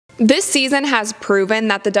This season has proven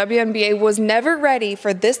that the WNBA was never ready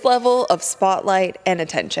for this level of spotlight and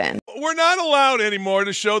attention. We're not allowed anymore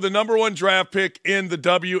to show the #1 draft pick in the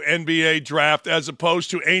WNBA draft as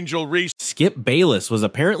opposed to Angel Reese. Skip Bayless was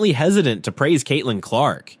apparently hesitant to praise Caitlin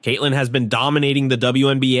Clark. Caitlin has been dominating the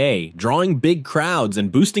WNBA, drawing big crowds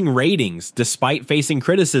and boosting ratings despite facing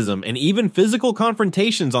criticism and even physical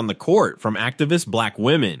confrontations on the court from activist black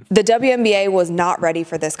women. The WNBA was not ready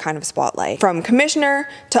for this kind of spotlight. From commissioner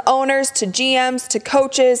to owners to GMs to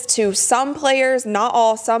coaches to some players, not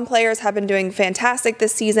all, some players have been doing fantastic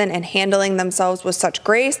this season and handling themselves with such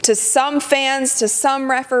grace, to some fans, to some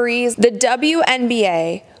referees. The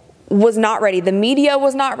WNBA was not ready. The media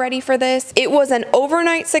was not ready for this. It was an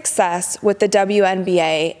overnight success with the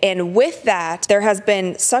WNBA, and with that, there has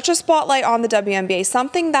been such a spotlight on the WNBA,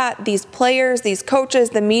 something that these players, these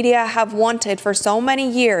coaches, the media have wanted for so many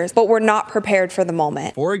years, but were not prepared for the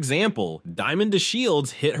moment. For example, Diamond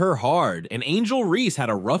DeShields hit her hard, and Angel Reese had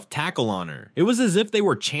a rough tackle on her. It was as if they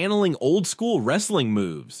were channeling old school wrestling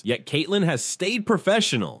moves, yet Caitlin has stayed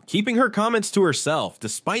professional, keeping her comments to herself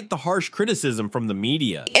despite the harsh criticism from the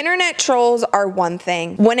media. Internet trolls are one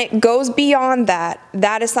thing. When it goes beyond that,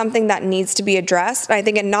 that is something that needs to be addressed. I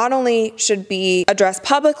think it not only should be addressed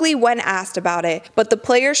publicly when asked about it, but the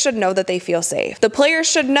players should know that they feel safe. The players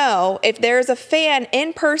should know if there's a fan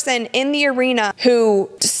in person in the arena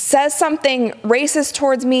who says something racist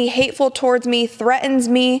towards me, hateful towards me, threatens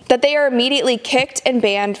me, that they are immediately kicked and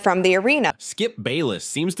banned from the arena. Skip Bayless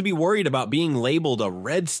seems to be worried about being labeled a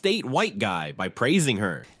red state white guy by praising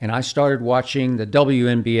her. And I started watching the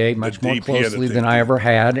WNBA much more closely than I ever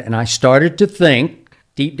had, and I started to think,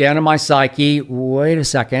 deep down in my psyche, wait a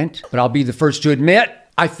second, but I'll be the first to admit,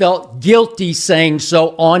 I felt guilty saying so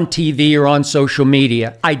on TV or on social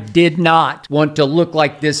media. I did not want to look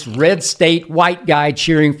like this red state white guy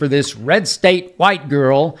cheering for this red state white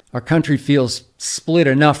girl. Our country feels split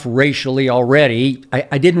enough racially already.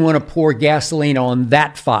 I didn't want to pour gasoline on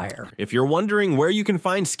that fire. If you're wondering where you can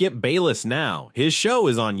find Skip Bayless now, his show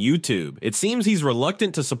is on YouTube. It seems he's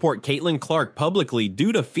reluctant to support Caitlin Clark publicly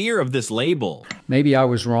due to fear of this label. Maybe I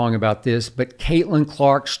was wrong about this, but Caitlin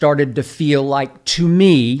Clark started to feel like, to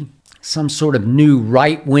me, some sort of new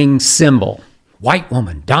right-wing symbol. White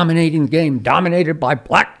woman dominating the game, dominated by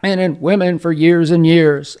black men and women for years and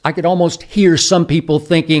years. I could almost hear some people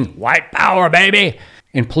thinking, white power, baby.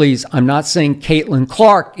 And please, I'm not saying Caitlin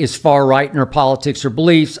Clark is far right in her politics or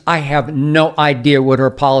beliefs. I have no idea what her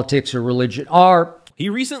politics or religion are. He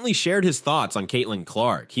recently shared his thoughts on Caitlin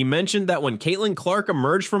Clark. He mentioned that when Caitlin Clark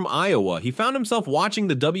emerged from Iowa, he found himself watching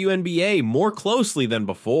the WNBA more closely than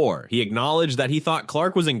before. He acknowledged that he thought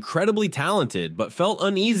Clark was incredibly talented, but felt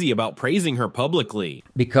uneasy about praising her publicly.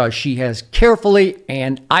 Because she has carefully,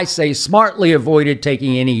 and I say smartly, avoided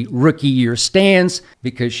taking any rookie year stands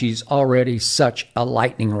because she's already such a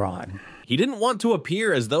lightning rod. He didn't want to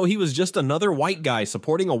appear as though he was just another white guy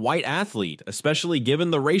supporting a white athlete, especially given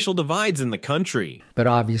the racial divides in the country. But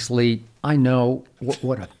obviously, I know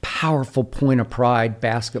what a powerful point of pride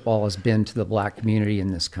basketball has been to the black community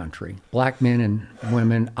in this country. Black men and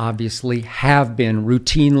women obviously have been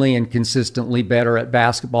routinely and consistently better at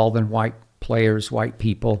basketball than white players, white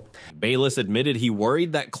people. Bayless admitted he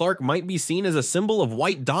worried that Clark might be seen as a symbol of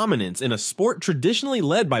white dominance in a sport traditionally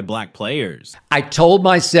led by black players. I told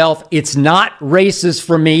myself it's not racist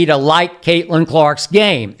for me to like Caitlin Clark's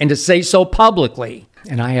game and to say so publicly.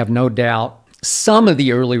 And I have no doubt some of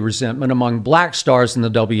the early resentment among black stars in the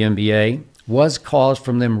WNBA was caused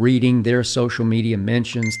from them reading their social media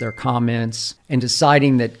mentions, their comments, and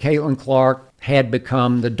deciding that Caitlin Clark had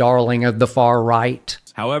become the darling of the far right.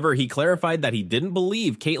 However, he clarified that he didn't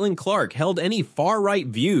believe Caitlin Clark held any far-right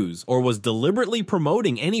views or was deliberately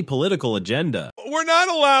promoting any political agenda. We're not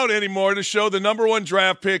allowed anymore to show the #1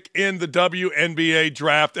 draft pick in the WNBA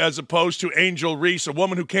draft as opposed to Angel Reese, a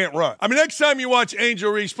woman who can't run. I mean, next time you watch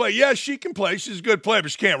Angel Reese play, yes, she can play. She's a good player,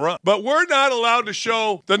 but she can't run. But we're not allowed to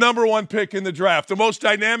show the #1 pick in the draft, the most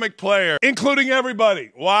dynamic player, including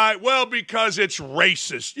everybody. Why? Well, because it's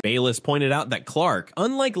racist. Bayless pointed out that Clark,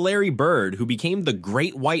 unlike Larry Bird, who became the great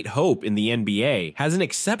white hope in the NBA, has an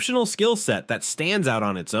exceptional skill set that stands out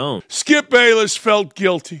on its own. Skip Bayless felt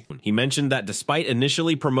guilty. He mentioned that despite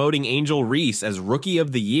initially promoting Angel Reese as Rookie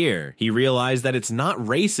of the Year, he realized that it's not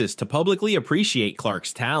racist to publicly appreciate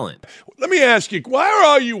Clark's talent. Let me ask you, why are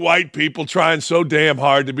all you white people trying so damn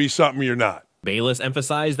hard to be something you're not? Bayless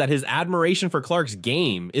emphasized that his admiration for Clark's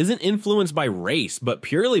game isn't influenced by race, but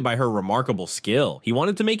purely by her remarkable skill. He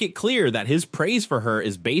wanted to make it clear that his praise for her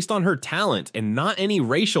is based on her talent and not any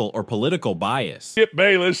racial or political bias. Skip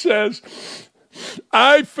Bayless says,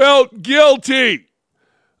 I felt guilty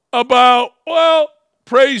about, well,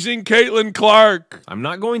 praising Caitlin Clark. I'm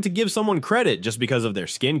not going to give someone credit just because of their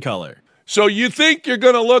skin color. So you think you're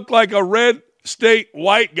going to look like a red state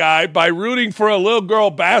white guy by rooting for a little girl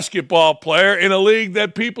basketball player in a league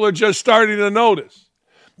that people are just starting to notice?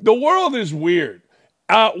 The world is weird.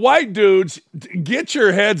 White dudes, get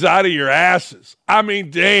your heads out of your asses. I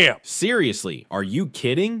mean, damn. Seriously, are you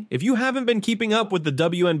kidding? If you haven't been keeping up with the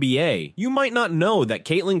WNBA, you might not know that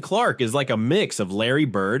Caitlin Clark is like a mix of Larry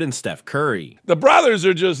Bird and Steph Curry. The brothers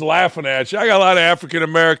are just laughing at you. I got a lot of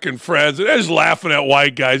African-American friends, and they're just laughing at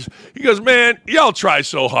white guys. He goes, man, y'all try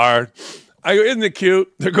so hard. I go, isn't it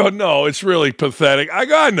cute? They go, no, it's really pathetic. I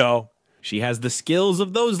go, I know. She has the skills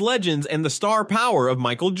of those legends and the star power of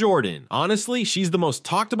Michael Jordan. Honestly, she's the most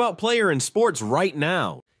talked about player in sports right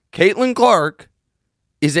now. Caitlin Clark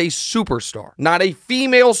is a superstar. Not a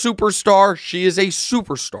female superstar. She is a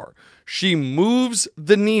superstar. She moves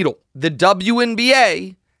the needle. The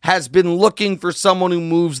WNBA has been looking for someone who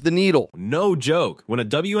moves the needle. No joke. When a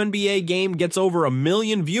WNBA game gets over 1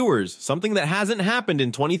 million viewers, something that hasn't happened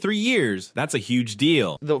in 23 years, that's a huge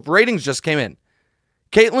deal. The ratings just came in.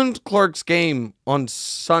 Caitlin Clark's game on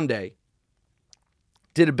Sunday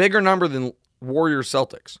did a bigger number than Warriors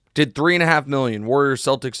Celtics. Did 3.5 million. Warriors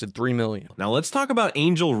Celtics did 3 million. Now let's talk about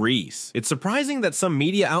Angel Reese. It's surprising that some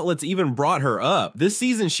media outlets even brought her up. This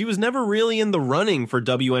season, she was never really in the running for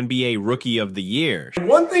WNBA Rookie of the Year. And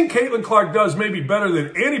one thing Caitlin Clark does maybe better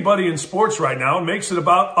than anybody in sports right now, makes it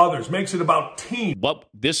about others, makes it about team. Well,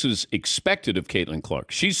 this is expected of Caitlin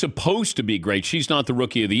Clark. She's supposed to be great. She's not the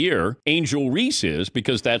Rookie of the Year. Angel Reese is,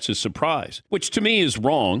 because that's a surprise, which to me is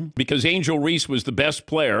wrong, because Angel Reese was the best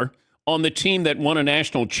player on the team that won a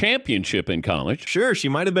national championship in college. Sure, she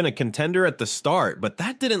might have been a contender at the start, but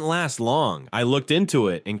that didn't last long. I looked into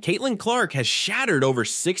it, and Caitlin Clark has shattered over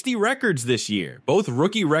 60 records this year. Both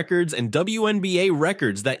rookie records and WNBA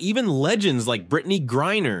records that even legends like Brittany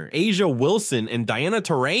Griner, Asia Wilson, and Diana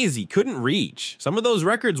Taurasi couldn't reach. Some of those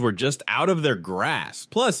records were just out of their grasp.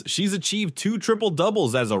 Plus, she's achieved 2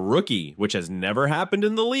 triple-doubles as a rookie, which has never happened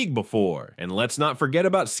in the league before. And let's not forget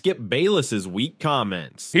about Skip Bayless's weak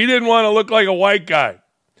comments. He didn't want to look like a white guy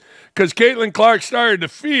because Caitlin Clark started to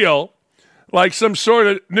feel like some sort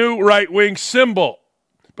of new right-wing symbol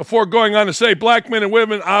before going on to say black men and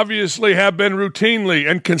women obviously have been routinely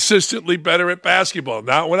and consistently better at basketball.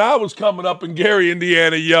 Now, when I was coming up in Gary,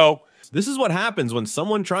 Indiana, yo. This is what happens when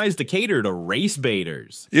someone tries to cater to race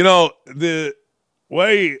baiters. You know, the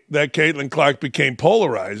way that Caitlin Clark became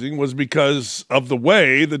polarizing was because of the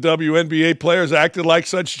way the WNBA players acted like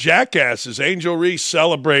such jackasses. Angel Reese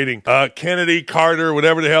celebrating, Kennedy Carter,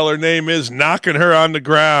 whatever the hell her name is, knocking her on the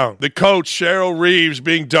ground. The coach, Cheryl Reeves,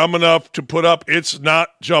 being dumb enough to put up "It's not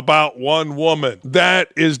about one woman."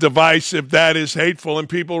 That is divisive, that is hateful, and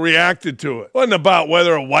people reacted to it. It wasn't about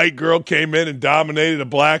whether a white girl came in and dominated a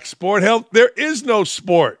black sport. Hell, there is no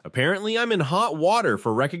sport. Apparently, I'm in hot water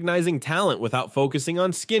for recognizing talent without focusing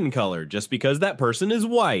on skin color just because that person is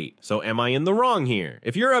white. So am I in the wrong here?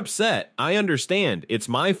 If you're upset, I understand. It's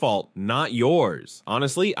my fault, not yours.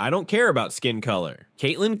 Honestly, I don't care about skin color.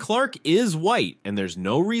 Caitlin Clark is white, and there's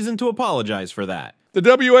no reason to apologize for that. The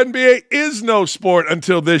WNBA is no sport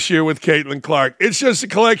until this year with Caitlin Clark. It's just a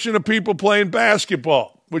collection of people playing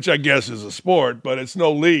basketball, which I guess is a sport, but it's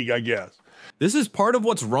no league, I guess. This is part of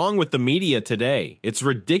what's wrong with the media today. It's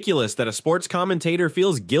ridiculous that a sports commentator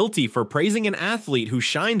feels guilty for praising an athlete who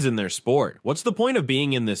shines in their sport. What's the point of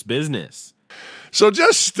being in this business? So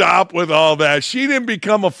just stop with all that. She didn't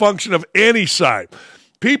become a function of any side.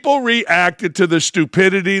 People reacted to the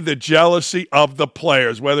stupidity, the jealousy of the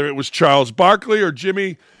players, whether it was Charles Barkley or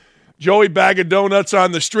Joey Bag of Donuts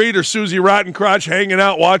on the street or Susie Rottencrotch hanging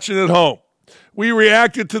out watching at home. We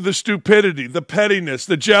reacted to the stupidity, the pettiness,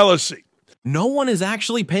 the jealousy. No one is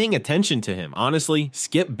actually paying attention to him. Honestly,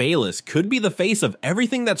 Skip Bayless could be the face of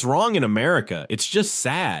everything that's wrong in America. It's just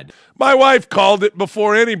sad. My wife called it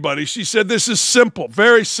before anybody. She said this is simple,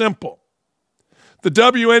 very simple. The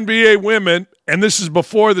WNBA women, and this is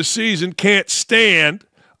before the season, can't stand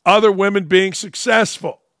other women being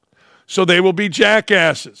successful. So they will be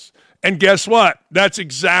jackasses. And guess what? That's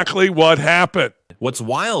exactly what happened. What's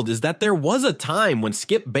wild is that there was a time when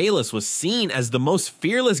Skip Bayless was seen as the most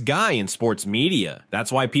fearless guy in sports media.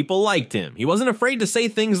 That's why people liked him. He wasn't afraid to say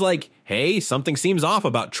things like, hey, something seems off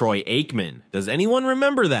about Troy Aikman. Does anyone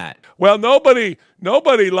remember that? Well, nobody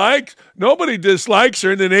dislikes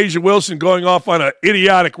her, and then Asia Wilson going off on an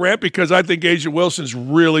idiotic rant because I think Asia Wilson's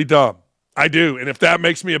really dumb. I do. And if that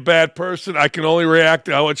makes me a bad person, I can only react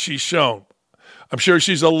to what she's shown. I'm sure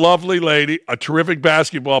she's a lovely lady, a terrific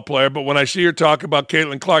basketball player, but when I see her talk about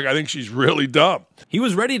Caitlin Clark, I think she's really dumb. He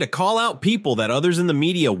was ready to call out people that others in the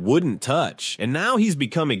media wouldn't touch, and now he's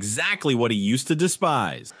become exactly what he used to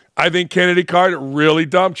despise. I think Kennedy Carter, really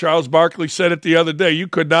dumb. Charles Barkley said it the other day. You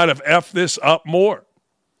could not have effed this up more.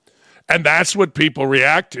 And that's what people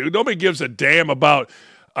react to. Nobody gives a damn about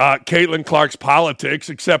Caitlin Clark's politics,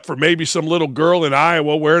 except for maybe some little girl in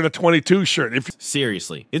Iowa wearing a 22 shirt.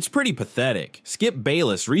 Seriously, it's pretty pathetic. Skip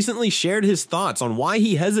Bayless recently shared his thoughts on why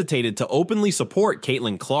he hesitated to openly support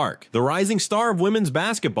Caitlin Clark, the rising star of women's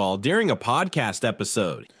basketball, during a podcast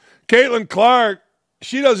episode. Caitlin Clark,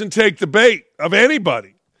 she doesn't take the bait of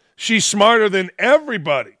anybody. She's smarter than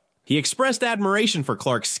everybody. He expressed admiration for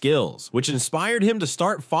Clark's skills, which inspired him to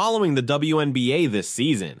start following the WNBA this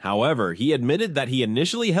season. However, he admitted that he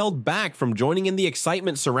initially held back from joining in the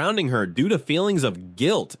excitement surrounding her due to feelings of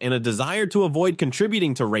guilt and a desire to avoid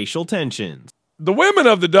contributing to racial tensions. The women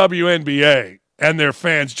of the WNBA and their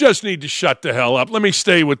fans just need to shut the hell up. Let me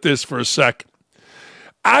stay with this for a second.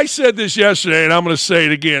 I said this yesterday, and I'm going to say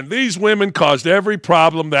it again. These women caused every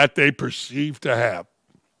problem that they perceive to have.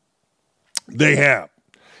 They have.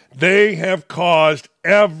 They have caused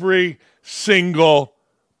every single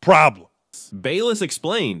problem. Bayless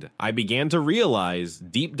explained, I began to realize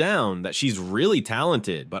deep down that she's really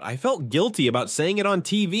talented, but I felt guilty about saying it on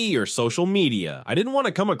TV or social media. I didn't want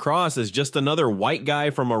to come across as just another white guy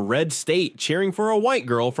from a red state cheering for a white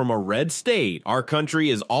girl from a red state. Our country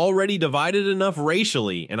is already divided enough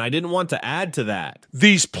racially, and I didn't want to add to that.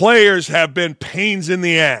 These players have been pains in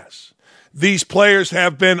the ass. These players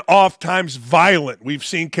have been oft-times violent. We've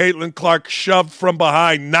seen Caitlin Clark shoved from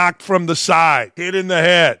behind, knocked from the side, hit in the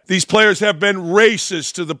head. These players have been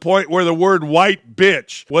racist to the point where the word white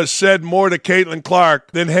bitch was said more to Caitlin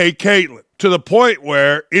Clark than hey Caitlin. To the point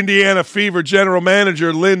where Indiana Fever general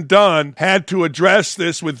manager Lynn Dunn had to address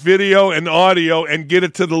this with video and audio and get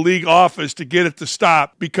it to the league office to get it to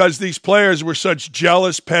stop because these players were such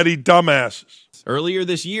jealous, petty dumbasses. Earlier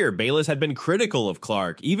this year, Bayless had been critical of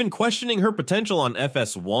Clark, even questioning her potential on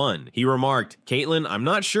FS1. He remarked, Caitlin, I'm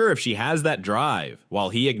not sure if she has that drive. While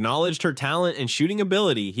he acknowledged her talent and shooting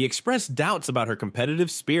ability, he expressed doubts about her competitive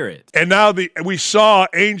spirit. And now we saw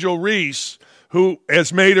Angel Reese, who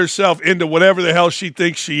has made herself into whatever the hell she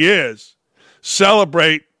thinks she is,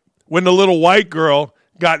 celebrate when the little white girl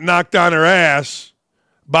got knocked on her ass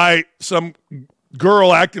by some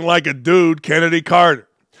girl acting like a dude, Kennedy Carter.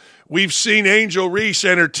 We've seen Angel Reese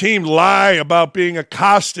and her team lie about being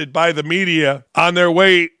accosted by the media on their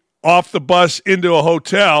way off the bus into a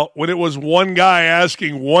hotel when it was one guy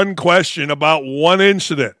asking one question about one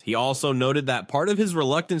incident. He also noted that part of his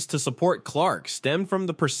reluctance to support Clark stemmed from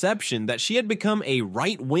the perception that she had become a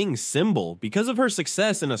right-wing symbol because of her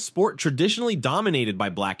success in a sport traditionally dominated by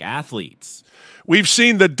black athletes. We've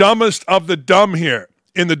seen the dumbest of the dumb here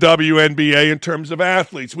in the WNBA in terms of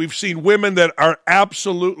athletes. We've seen women that are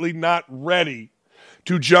absolutely not ready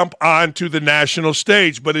to jump onto the national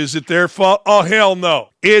stage. But is it their fault? Oh, hell no.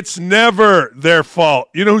 It's never their fault.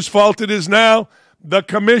 You know whose fault it is now? The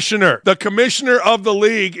commissioner. The commissioner of the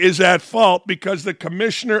league is at fault because the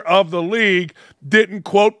commissioner of the league didn't,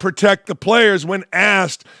 quote, protect the players when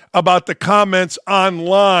asked about the comments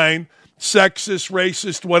online, sexist,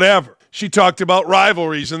 racist, whatever. She talked about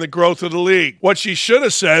rivalries and the growth of the league. What she should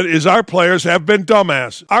have said is our players have been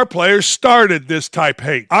dumbasses. Our players started this type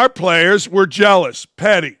hate. Our players were jealous,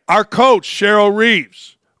 petty. Our coach, Cheryl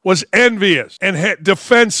Reeves, was envious and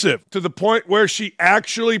defensive to the point where she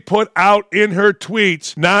actually put out in her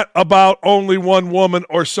tweets, not about only one woman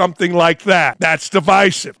or something like that. That's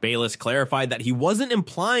divisive. Bayless clarified that he wasn't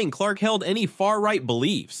implying Clark held any far-right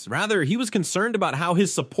beliefs. Rather, he was concerned about how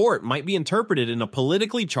his support might be interpreted in a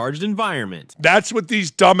politically charged environment. That's what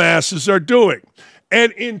these dumbasses are doing.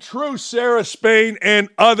 And in true Sarah Spain and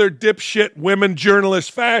other dipshit women journalist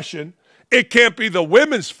fashion, it can't be the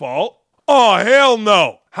women's fault. Oh, hell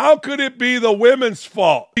no. How could it be the women's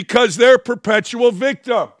fault? Because they're perpetual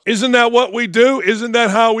victims. Isn't that what we do? Isn't that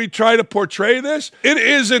how we try to portray this? It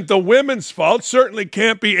isn't the women's fault. Certainly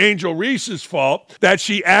can't be Angel Reese's fault that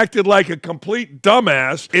she acted like a complete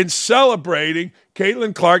dumbass in celebrating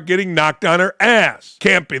Caitlin Clark getting knocked on her ass.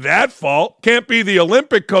 Can't be that fault. Can't be the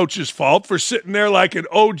Olympic coach's fault for sitting there like an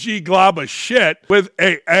OG glob of shit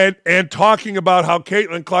and talking about how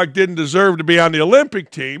Caitlin Clark didn't deserve to be on the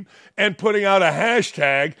Olympic team and putting out a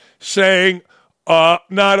hashtag saying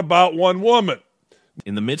not about one woman.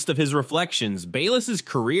 In the midst of his reflections, Bayless's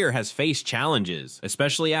career has faced challenges,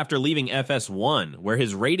 especially after leaving FS1, where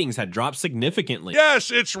his ratings had dropped significantly. Yes,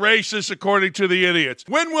 it's racist according to the idiots.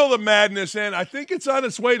 When will the madness end? I think it's on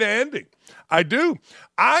its way to ending. I do.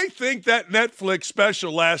 I think that Netflix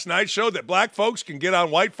special last night showed that black folks can get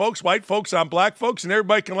on white folks on black folks, and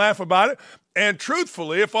everybody can laugh about it. And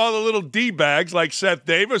truthfully, if all the little D-bags like Seth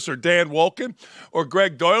Davis or Dan Wolken or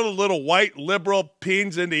Greg Doyle, the little white liberal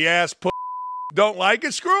peens in the ass don't like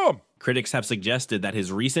it, screw them. Critics have suggested that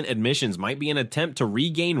his recent admissions might be an attempt to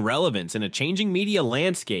regain relevance in a changing media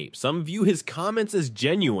landscape. Some view his comments as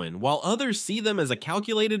genuine, while others see them as a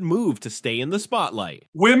calculated move to stay in the spotlight.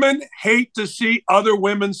 Women hate to see other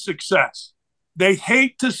women's success. They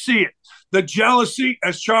hate to see it. The jealousy,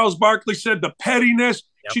 as Charles Barkley said, the pettiness.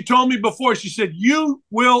 Yep. She told me before, she said, you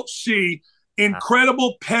will see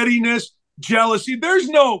incredible pettiness, jealousy. There's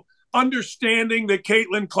no understanding that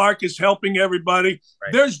Caitlin Clark is helping everybody.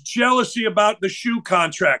 Right. There's jealousy about the shoe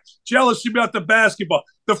contract, jealousy about the basketball,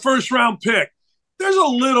 the first round pick. There's a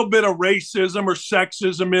little bit of racism or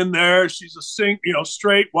sexism in there. She's a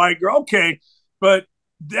straight white girl. Okay, but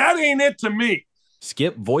that ain't it to me.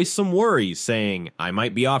 Skip voiced some worries, saying, I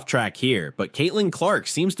might be off track here, but Caitlin Clark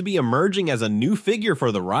seems to be emerging as a new figure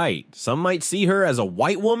for the right. Some might see her as a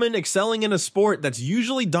white woman excelling in a sport that's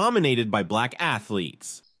usually dominated by black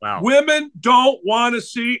athletes. Wow. Women don't want to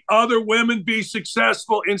see other women be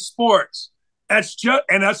successful in sports.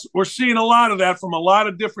 We're seeing a lot of that from a lot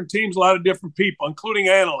of different teams, a lot of different people, including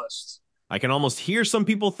analysts. I can almost hear some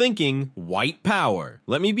people thinking, white power.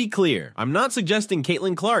 Let me be clear, I'm not suggesting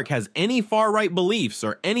Caitlin Clark has any far-right beliefs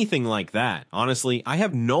or anything like that. Honestly, I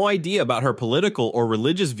have no idea about her political or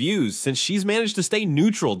religious views since she's managed to stay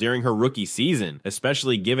neutral during her rookie season,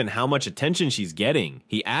 especially given how much attention she's getting.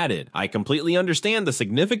 He added, I completely understand the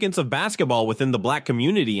significance of basketball within the black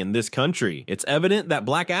community in this country. It's evident that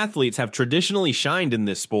black athletes have traditionally shined in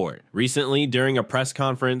this sport. Recently, during a press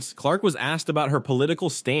conference, Clark was asked about her political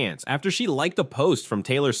stance after she liked a post from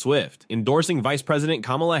Taylor Swift endorsing Vice President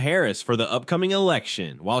Kamala Harris for the upcoming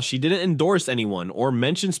election. While she didn't endorse anyone or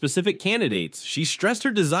mention specific candidates, she stressed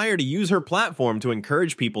her desire to use her platform to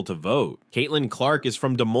encourage people to vote. Caitlin Clark is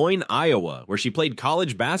from Des Moines, Iowa, where she played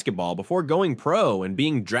college basketball before going pro and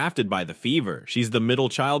being drafted by the Fever. She's the middle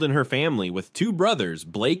child in her family with two brothers,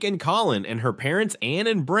 Blake and Colin, and her parents Ann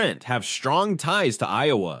and Brent have strong ties to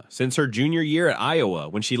Iowa. Since her junior year at Iowa,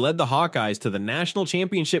 when she led the Hawkeyes to the national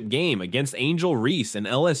championship game against Angel Reese and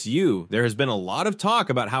LSU, there has been a lot of talk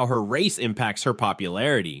about how her race impacts her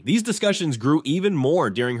popularity. These discussions grew even more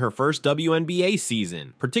during her first WNBA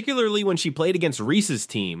season, particularly when she played against Reese's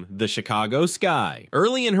team, the Chicago Sky.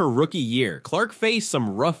 Early in her rookie year, Clark faced some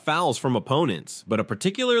rough fouls from opponents, but a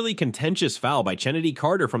particularly contentious foul by Chennedy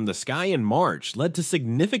Carter from the Sky in March led to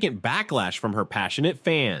significant backlash from her passionate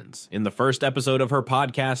fans. In the first episode of her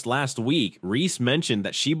podcast last week, Reese mentioned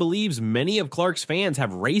that she believes many of Clark's fans have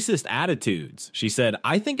racist attitudes. She said,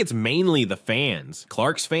 I think it's mainly the fans.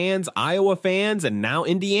 Clark's fans, Iowa fans, and now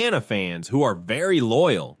Indiana fans who are very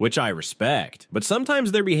loyal, which I respect. But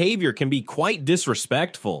sometimes their behavior can be quite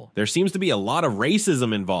disrespectful. There seems to be a lot of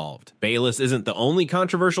racism involved. Bayless isn't the only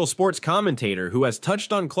controversial sports commentator who has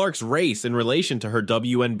touched on Clark's race in relation to her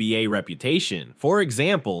WNBA reputation. For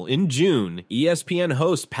example, in June, ESPN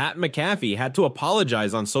host Pat McAfee had to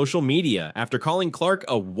apologize on social media after calling Clark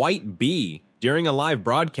a white bee during a live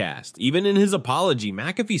broadcast. Even in his apology,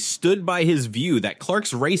 McAfee stood by his view that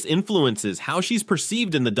Clark's race influences how she's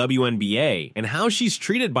perceived in the WNBA and how she's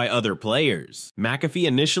treated by other players. McAfee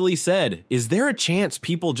initially said, is there a chance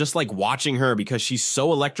people just like watching her because she's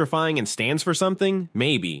so electrifying and stands for something?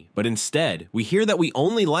 Maybe, but instead, we hear that we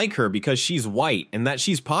only like her because she's white and that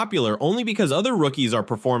she's popular only because other rookies are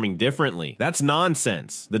performing differently. That's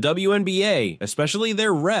nonsense. The WNBA, especially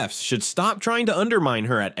their refs, should stop trying to undermine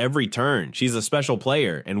her at every turn. She's a special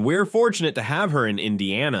player, and we're fortunate to have her in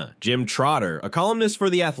Indiana. Jim Trotter, a columnist for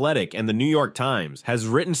The Athletic and the New York Times, has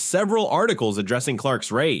written several articles addressing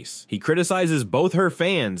Clark's race. He criticizes both her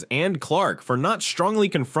fans and Clark for not strongly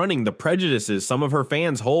confronting the prejudices some of her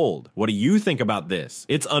fans hold. What do you think about this?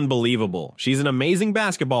 It's unbelievable. She's an amazing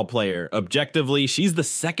basketball player. Objectively, she's the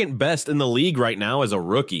second best in the league right now as a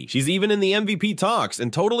rookie. She's even in the MVP talks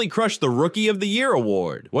and totally crushed the Rookie of the Year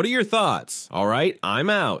award. What are your thoughts? All right, I'm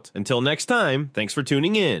out. Until next time, thanks for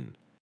tuning in.